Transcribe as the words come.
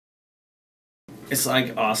it's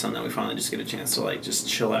like awesome that we finally just get a chance to like just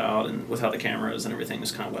chill out and without the cameras and everything,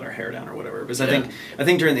 just kind of let our hair down or whatever. Because I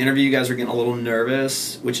think during the interview you guys were getting a little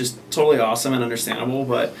nervous, which is totally awesome and understandable.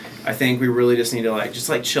 But I think we really just need to like just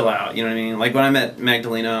like chill out. You know what I mean? Like when I met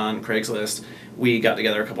Magdalena on Craigslist, we got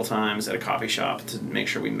together a couple times at a coffee shop to make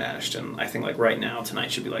sure we meshed, and I think like right now tonight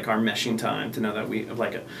should be like our meshing time to know that we have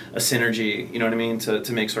like a synergy, you know what I mean,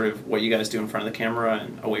 to make sort of what you guys do in front of the camera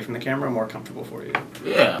and away from the camera more comfortable for you.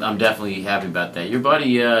 Yeah, I'm definitely happy about that. Your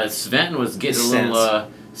buddy Sven was getting a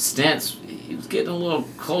little stents. He was getting a little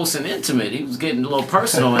close and intimate. He was getting a little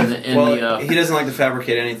personal in the. He doesn't like to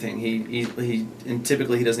fabricate anything. And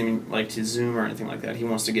typically he doesn't even like to zoom or anything like that. He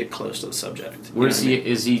wants to get close to the subject. Where's he?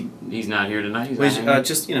 Is he? He's not here tonight.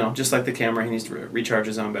 Just just like the camera, he needs to recharge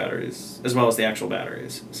his own batteries as well as the actual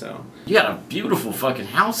batteries. So you got a beautiful fucking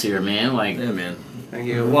house here, man. Like yeah, man. Thank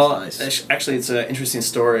you. Well, nice. Actually, it's an interesting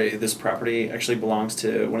story. This property actually belongs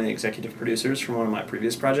to one of the executive producers from one of my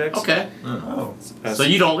previous projects. Okay. Oh. So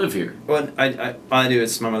you don't live here? Well, I do.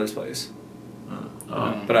 It's my mother's place.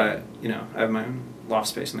 But I have my own loft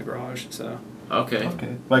space in the garage. So. Okay.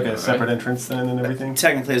 Like a separate entrance then and everything?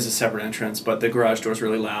 Technically, it's a separate entrance, but the garage door's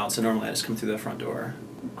really loud, so normally I just come through the front door.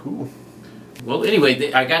 Cool. Well,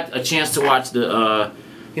 anyway, I got a chance to watch the.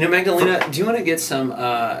 You know, Magdalena, do you want to get some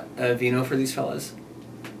vino for these fellas?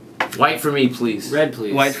 White for me, please. Red,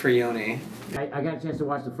 please. White for Yoni. I got a chance to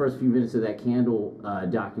watch the first few minutes of that candle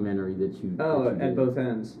documentary that you. Oh, that you at both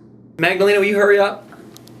ends. Magdalena, will you hurry up?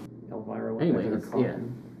 Elvira, anyway, yeah.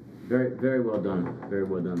 Very, very well done. Very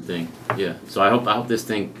well done thing. Yeah. So I hope this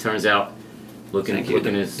thing turns out looking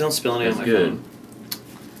as don't spill any as on my good.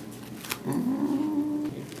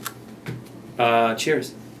 Phone.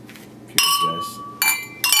 Cheers. Cheers, guys.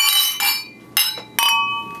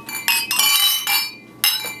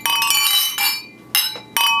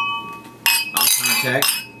 Contact.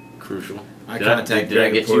 Crucial. Eye contact. Did I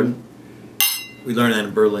get you? We learned that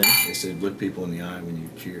in Berlin. They said look people in the eye when you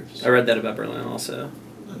cheers. I read that about Berlin also.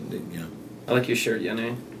 Yeah. I like your shirt,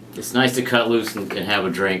 Yoni. It's nice to cut loose and have a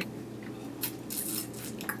drink.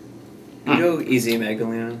 Go easy,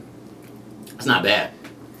 Magdalena. It's not bad.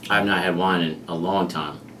 I've not had wine in a long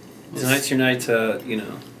time. Tonight's your night to,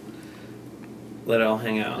 let it all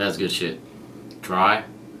hang out. That's good shit. Dry,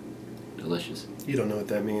 delicious. You don't know what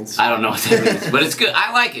that means. I don't know what that means, but it's good.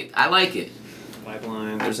 I like it. I like it.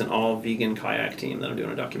 Pipeline. There's an all-vegan kayak team that I'm doing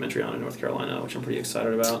a documentary on in North Carolina, which I'm pretty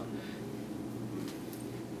excited about.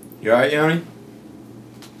 You alright, Yoni?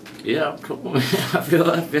 Yeah, come on. I feel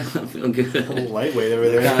good. A little lightweight over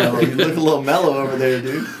there. You look a little mellow over there,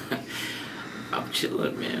 dude. I'm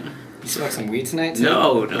chilling, man. You smoke some weed tonight, too?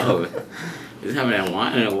 No. Just haven't had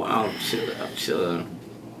wine in a while. I'm chilling.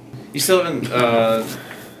 You still haven't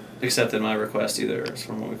accepted my request either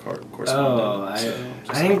from when we corresponded. Oh,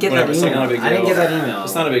 I didn't get that email. I didn't get that email.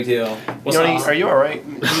 It's not a big deal. Yoni, are you alright?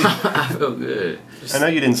 I feel good. I know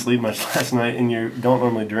you didn't sleep much last night and you don't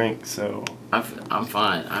normally drink, so... I'm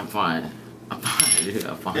fine. I'm fine, dude.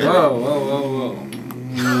 I'm fine. Whoa.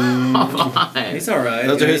 I'm fine. He's alright.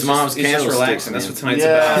 Those are his mom's He's just candlesticks, relaxing. That's what tonight's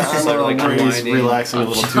yeah, about. It's just like unwinding. relaxing a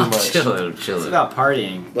little too much. I'm chilling. It's about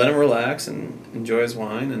partying. Let him relax and enjoy his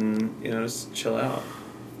wine and, just chill out.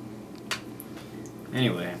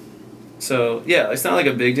 Anyway. So, yeah, it's not like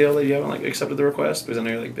a big deal that you haven't accepted the request because I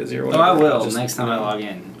know you're busy or whatever. Oh, I will next time I log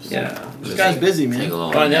in. Yeah. This guy's busy, man.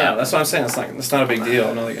 Oh, I know. That's what I'm saying. It's not a big deal.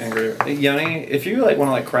 I'm not angry. Yoni, if you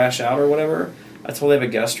want to crash out or whatever, I totally have a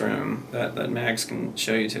guest room that Mags can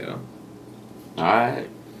show you to. Alright.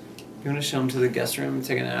 You want to show him to the guest room and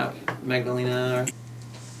take a nap, Magdalena?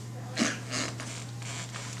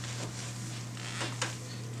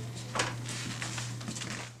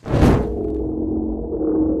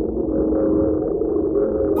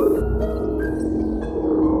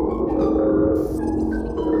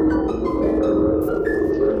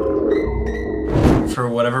 For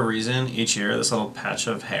whatever reason, each year this little patch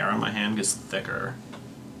of hair on my hand gets thicker.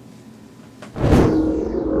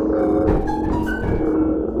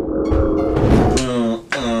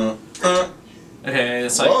 Okay,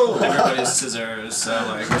 it's like everybody's scissors, so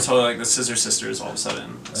we're totally the Scissor Sisters all of a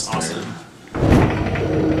sudden. It's awesome.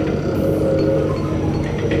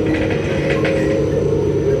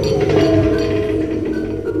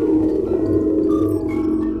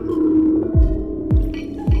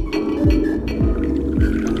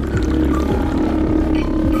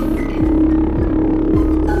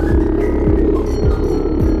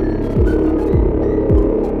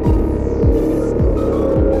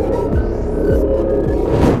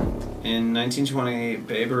 In 1920,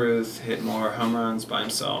 Babe Ruth hit more home runs by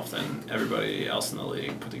himself than everybody else in the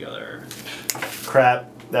league put together. Crap.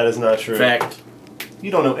 That is not true. Fact. You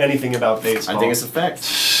don't know anything about baseball. I think it's a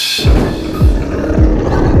fact.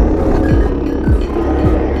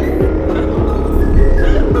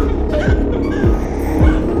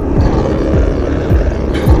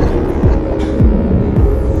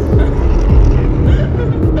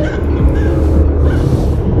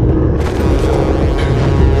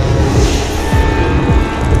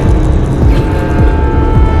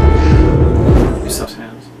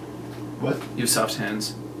 You have soft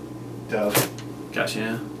hands. Duh.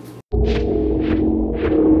 Gotcha.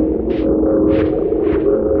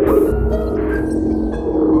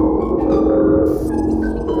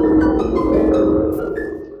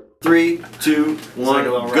 Three, two, one,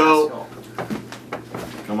 Like go.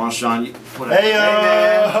 Come on, Sean. Hey,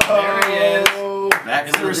 There he is. Back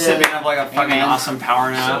He's to the the recipient of like a fucking man. awesome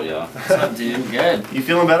power nap. So, yeah. What's up, dude? Good. You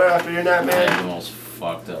feeling better after your nap, I had the man? most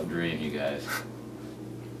fucked up dream, you guys.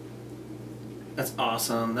 That's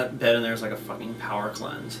awesome. That bed in there is like a fucking power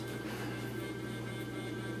cleanse.